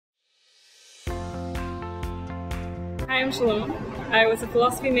Hi, I'm Shalom. I was a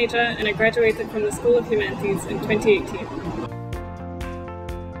philosophy major and I graduated from the School of Humanities in 2018.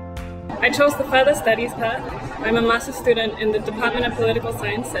 I chose the further studies path. I'm a master's student in the Department of Political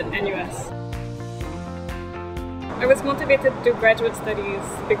Science at NUS. I was motivated to do graduate studies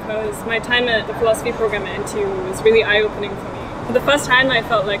because my time at the philosophy program at NTU was really eye-opening for me. For the first time, I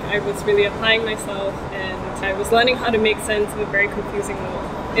felt like I was really applying myself and I was learning how to make sense of a very confusing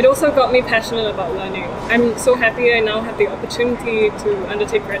world. It also got me passionate about learning. I'm so happy I now have the opportunity to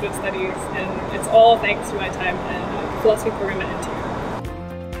undertake graduate studies, and it's all thanks to my time at the philosophy program at NTU.